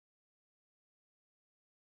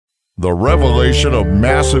The revelation of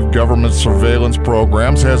massive government surveillance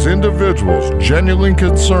programs has individuals genuinely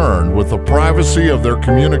concerned with the privacy of their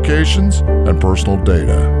communications and personal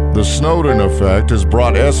data. The Snowden effect has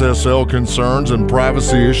brought SSL concerns and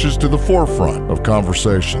privacy issues to the forefront of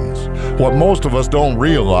conversations. What most of us don't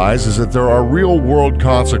realize is that there are real-world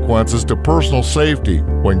consequences to personal safety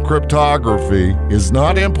when cryptography is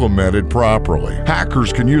not implemented properly.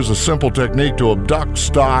 Hackers can use a simple technique to abduct,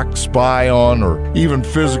 stalk, spy on, or even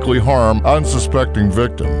physically harm unsuspecting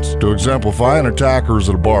victims. To exemplify, an attacker is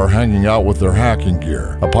at a bar hanging out with their hacking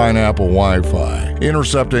gear, a Pineapple WiFi,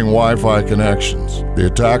 intercepting Wi-Fi connections. The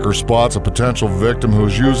attacker spots a potential victim who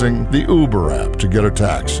is using the Uber app to get a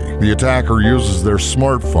taxi. The attacker uses their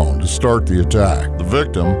smartphone to start the attack. The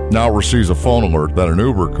victim now receives a phone alert that an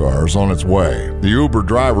Uber car is on its way. The Uber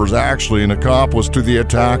driver is actually an accomplice to the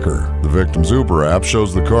attacker. The victim's Uber app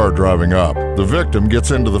shows the car driving up. The victim gets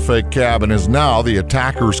into the fake cab and is now the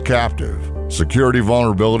attacker's captive. Security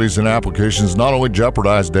vulnerabilities in applications not only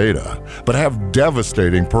jeopardize data, but have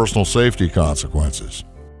devastating personal safety consequences.